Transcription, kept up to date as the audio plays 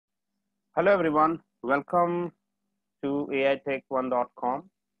Hello everyone, welcome to AITech1.com.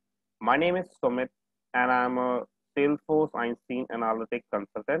 My name is Sumit and I'm a Salesforce Einstein analytic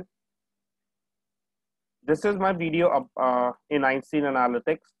consultant. This is my video in Einstein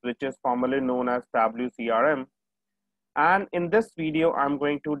Analytics, which is formerly known as Tableau CRM. And in this video, I'm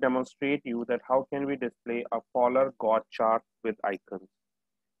going to demonstrate you that how can we display a polar God chart with icons.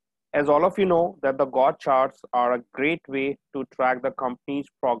 As all of you know that the God charts are a great way to track the company's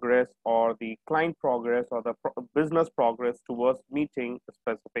progress or the client progress or the business progress towards meeting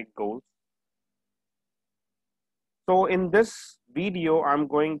specific goals. So in this video, I'm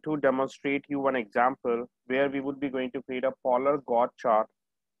going to demonstrate you one example where we would be going to create a polar God chart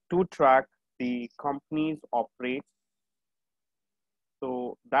to track the company's operates.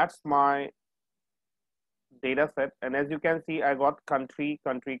 So that's my data set, and as you can see, I got country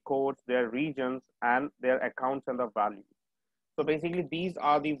codes, their regions, and their accounts and the values. So basically these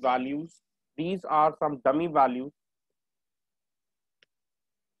are the values. These are some dummy values,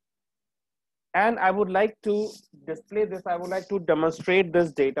 and I would like to display this. I would like to demonstrate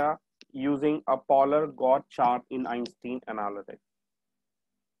this data using a polar God chart in Einstein Analytics.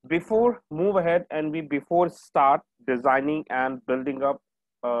 Before move ahead and before start designing and building up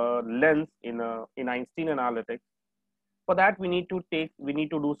a lens in Einstein Analytics, for that we need to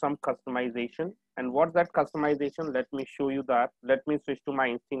do some customization. And what's that customization? Let me show you that. Let me switch to my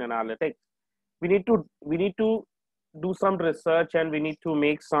Einstein Analytics. We need to do some research and we need to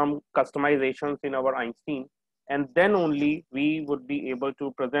make some customizations in our Einstein, and then only we would be able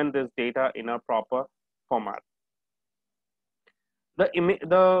to present this data in a proper format.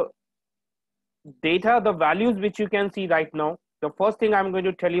 The data, the values which you can see right now, the first thing I'm going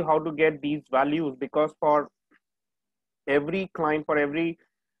to tell you how to get these values, because for every client, for every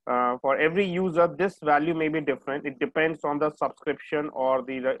user, this value may be different. It depends on the subscription or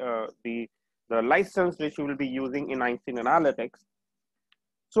the license which you will be using in Einstein Analytics.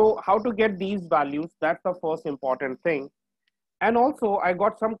 So how to get these values, that's the first important thing. And also I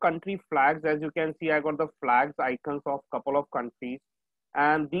got some country flags. As you can see, I got the flags icons of couple of countries,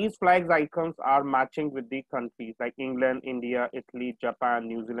 and these flags icons are matching with the countries like England, India, Italy, Japan,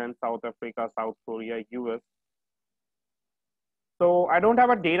 New Zealand, South Africa, South Korea, US. So I don't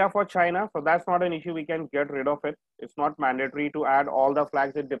have a data for China, so that's not an issue. We can get rid of it. It's not mandatory to add all the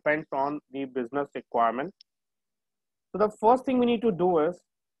flags. It depends on the business requirement. So the first thing we need to do is,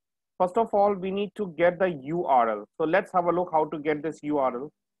 first of all, we need to get the URL. So let's have a look how to get this URL.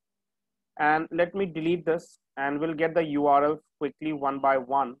 And let me delete this and we'll get the URL quickly one by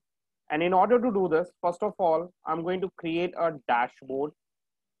one. And in order to do this, first of all, I'm going to create a dashboard,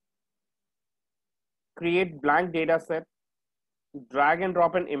 create blank data set, drag and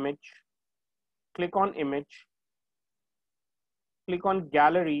drop an image, click on image, click on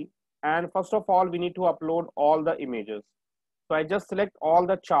gallery, and first of all, we need to upload all the images. So I just select all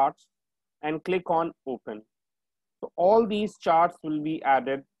the charts and click on open. So all these charts will be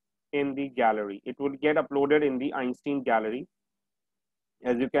added in the gallery. It will get uploaded in the Einstein gallery,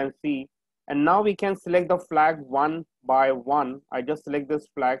 as you can see. And now we can select the flag one by one. I just select this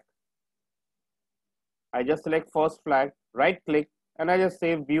flag. I just select first flag, right click, and I just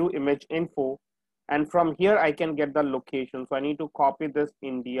say view image info. And from here, I can get the location. So I need to copy this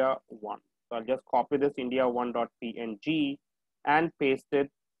India 1. So I'll just copy this India1.png and paste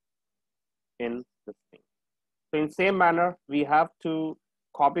it in this thing. So in same manner, we have to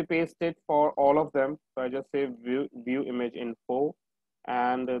copy paste it for all of them. So I just say view image info,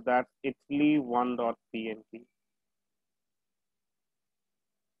 and that's Italy1.png.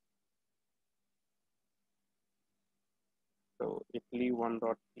 So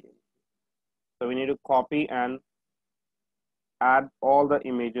Italy1.png. So we need to copy and add all the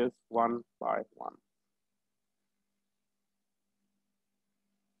images one by one.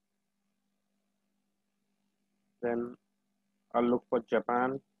 Then I'll look for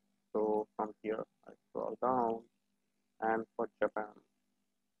Japan. So from here, I scroll down, and for Japan,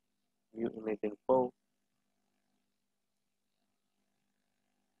 view image info.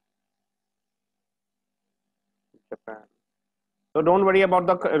 Japan. So don't worry about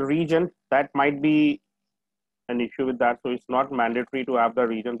the region. That might be an issue with that. So it's not mandatory to have the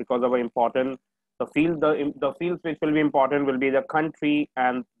region, because of important the fields which will be important will be the country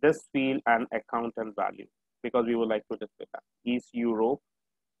and this field and account and value, because we would like to display that. East Europe.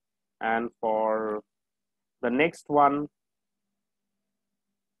 And for the next one,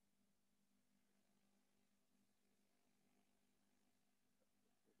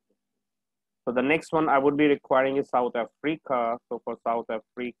 so the next one I would be requiring is South Africa. So for South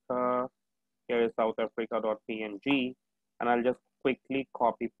Africa, here is South Africa.png, and I'll just quickly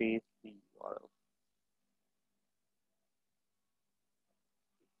copy paste these.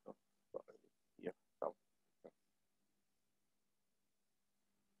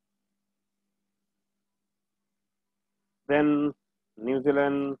 Then New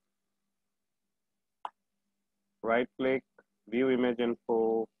Zealand, right click, view image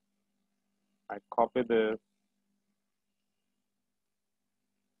info. I copy this,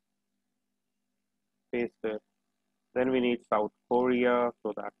 paste it. Then we need South Korea,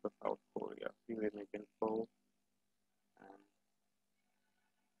 so that's the South Korea. View image info and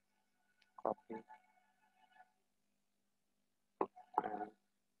copy and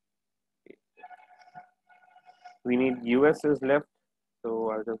paste. We need US is left, so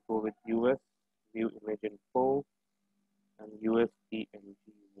I'll just go with US, view image info and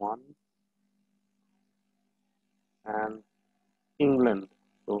USPNG1 and England.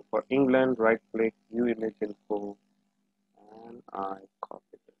 So for England, right click, view image info and I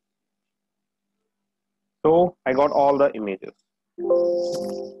copy it. So I got all the images.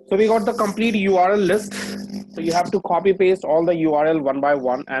 So we got the complete URL list. So you have to copy paste all the URL one by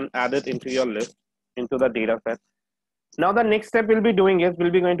one and add it into your list, into the data set. Now the next step we'll be doing is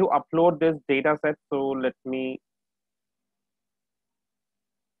we'll be going to upload this data set. So let me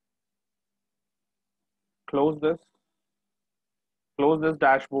close this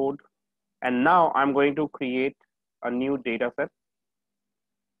dashboard. And now I'm going to create a new data set.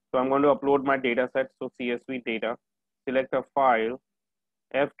 So I'm going to upload my data set. So CSV data, select a file,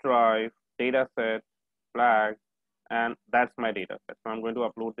 F drive, data set, flag, and that's my data set. So I'm going to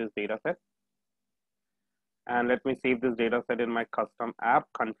upload this data set. And let me save this data set in my custom app,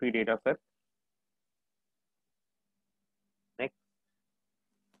 country data set. Next.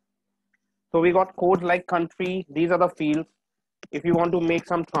 So we got codes like country. These are the fields. If you want to make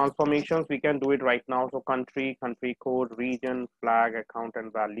some transformations, we can do it right now. So country, country code, region, flag, account,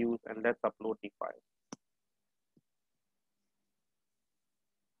 and values, and let's upload the file.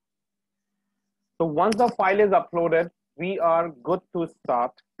 So once the file is uploaded, we are good to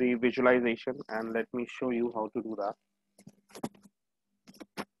start the visualization, and let me show you how to do that.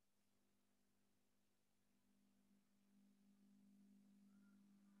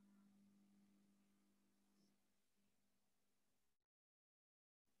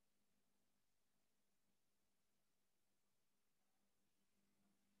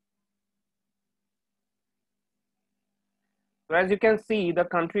 So as you can see, the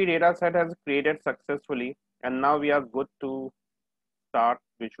country data set has created successfully, and now we are good to start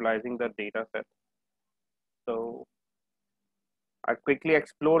visualizing the data set. So I quickly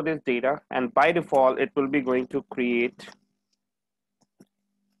explore this data, and by default, it will be going to create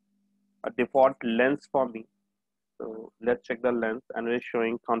a default lens for me. So let's check the lens, and it is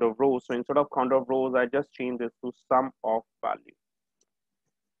showing count of rows. So instead of count of rows, I just change this to sum of value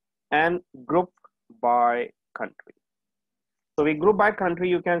and group by country. So we group by country.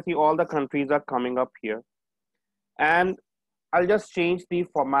 You can see all the countries are coming up here, and I'll just change the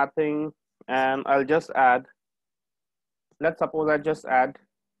formatting, and I'll just add, let's suppose I just add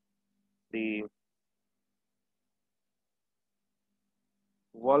the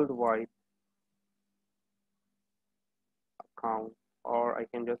worldwide account, or I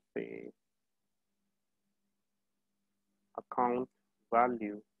can just say account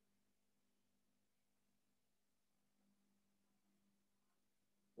value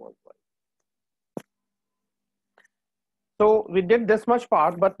worldwide. So we did this much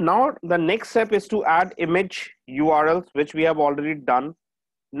part, but now the next step is to add image URLs, which we have already done.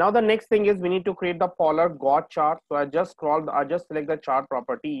 Now the next thing is we need to create the polar gauge chart. So I just select the chart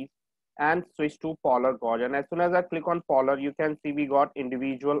properties and switch to polar gauge. And as soon as I click on polar, you can see we got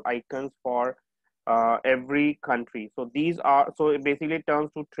individual icons for every country. So these are, so it basically turns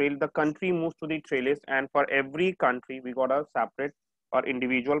to trail, the country moves to the trail list, and for every country, we got a separate or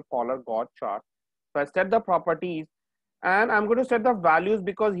individual polar gauge chart. So I set the properties, and I'm going to set the values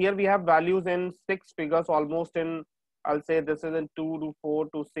because here we have values in 6 figures, almost in, I'll say this is in 2 to 4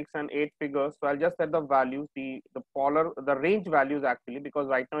 to 6 and 8 figures. So I'll just set the values, the range values actually, because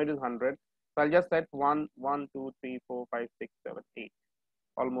right now it is 100. So I'll just set 1, 1, 2, 3, 4, 5, 6, 7, 8,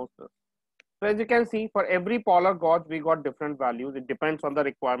 almost this. So as you can see, for every polar gauge, we got different values. It depends on the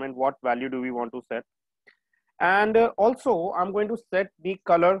requirement, what value do we want to set. And also, I'm going to set the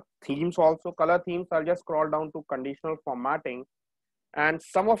color themes also. Color themes, I'll just scroll down to conditional formatting and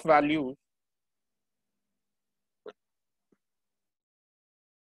sum of values.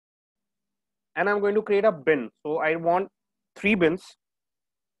 And I'm going to create a bin. So I want 3 bins.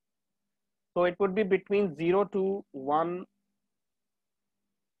 So it would be between 0 to 1.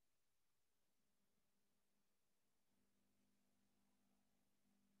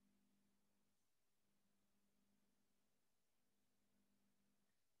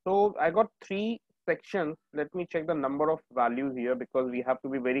 So I got 3 sections. Let me check the number of values here because we have to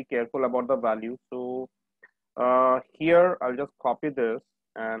be very careful about the value. So Here, I'll just copy this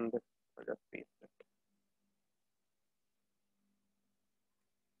and I'll just paste it.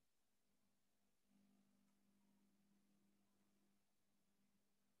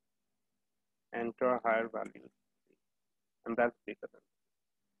 Enter higher values, and that's bigger than.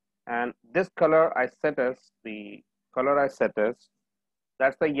 And this color I set as the color I set as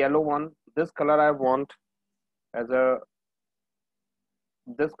that's the yellow one. This color I want as a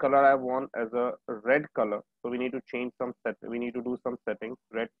this color I want as a red color. So we need to change some set. We need to do some settings.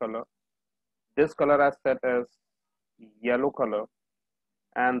 Red color. This color I set as yellow color,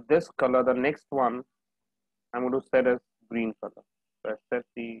 and this color, the next one, I'm going to set as green color. So I set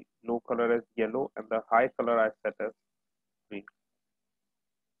the low color as yellow, and the high color I set as green.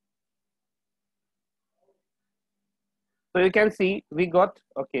 So you can see we got,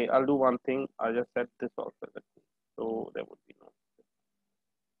 okay, I'll do one thing. I'll just set this also. So there would be no.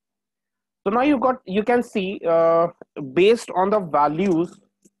 So now you can see based on the values,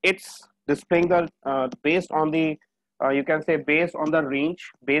 it's displaying the, based on the, you can say based on the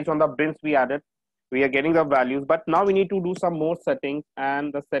range, based on the bins we added, we are getting the values. But now we need to do some more settings.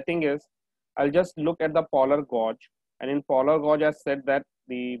 And the setting is, I'll just look at the polar gauge. And in polar gauge, I said that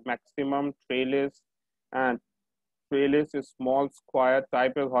the maximum trail is, and trail is small, square,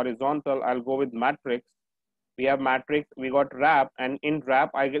 type is horizontal. I'll go with matrix. We have matrix, we got wrap, and in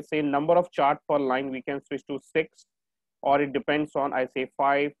wrap, I get say number of chart per line, we can switch to 6, or it depends on, I say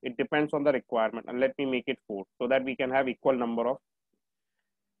 5, it depends on the requirement, and let me make it 4, so that we can have equal number of.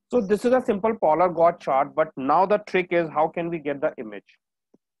 So this is a simple polar gauge chart, but now the trick is how can we get the image?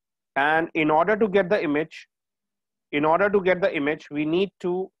 And in order to get the image, we need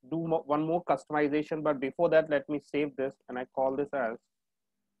to do one more customization, but before that, let me save this, and I call this as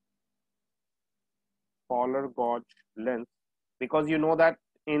polar gauge length, because you know that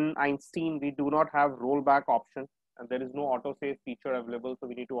in Einstein we do not have rollback option, and there is no autosave feature available, so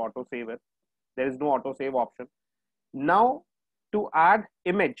we need to autosave it. There is no autosave option. Now to add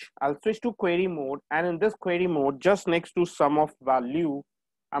image, I'll switch to query mode, and in this query mode, just next to sum of value,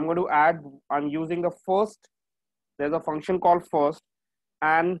 I'm going to add, I'm using the first, there's a function called first,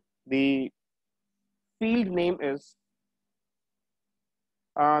 and the field name is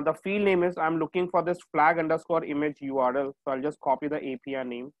I'm looking for this flag underscore image URL. So I'll just copy the API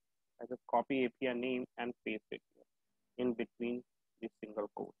name. I just copy API name and paste it here in between the single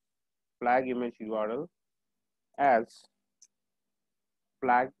quote. Flag image URL as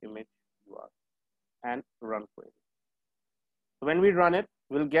flag image URL and run query. So when we run it,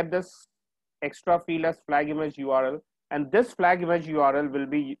 we'll get this extra field as flag image URL, and this flag image URL will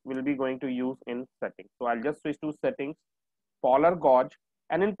be going to use in settings. So I'll just switch to settings, polar gauge.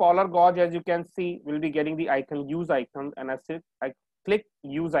 And in polar gauge, as you can see, we'll be getting the icon, use icon, and I click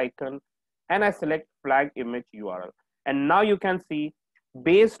use icon, and I select flag image URL. And now you can see,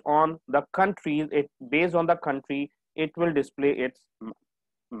 based on the countries, it will display its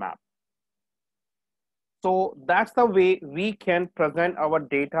map. So that's the way we can present our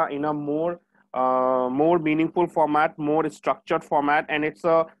data in a more meaningful format, more structured format, and it's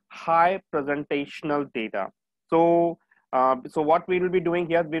a high presentational data. So so what we will be doing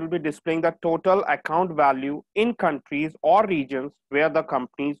here, we will be displaying the total account value in countries or regions where the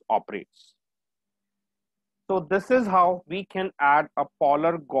companies operates. So this is how we can add a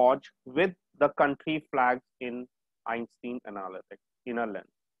polar gauge with the country flags in Einstein Analytics in a lens.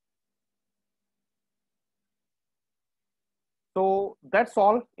 So that's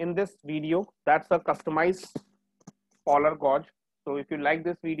all in this video. That's a customized polar gauge. So if you like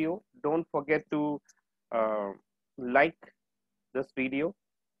this video, don't forget to like this video.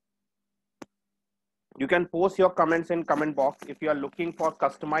 You can post your comments in comment box. If you are looking for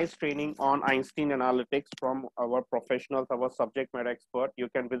customized training on Einstein Analytics from our professionals, our subject matter expert, you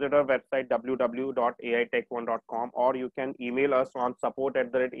can visit our website www.aitech1.com, or you can email us on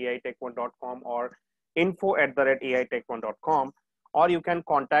support@aitech1.com or info@aitech1.com, or you can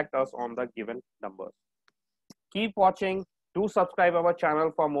contact us on the given numbers. Keep watching. Do subscribe our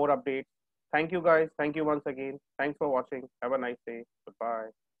channel for more updates. Thank you guys. Thank you once again. Thanks for watching. Have a nice day.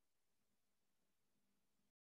 Goodbye.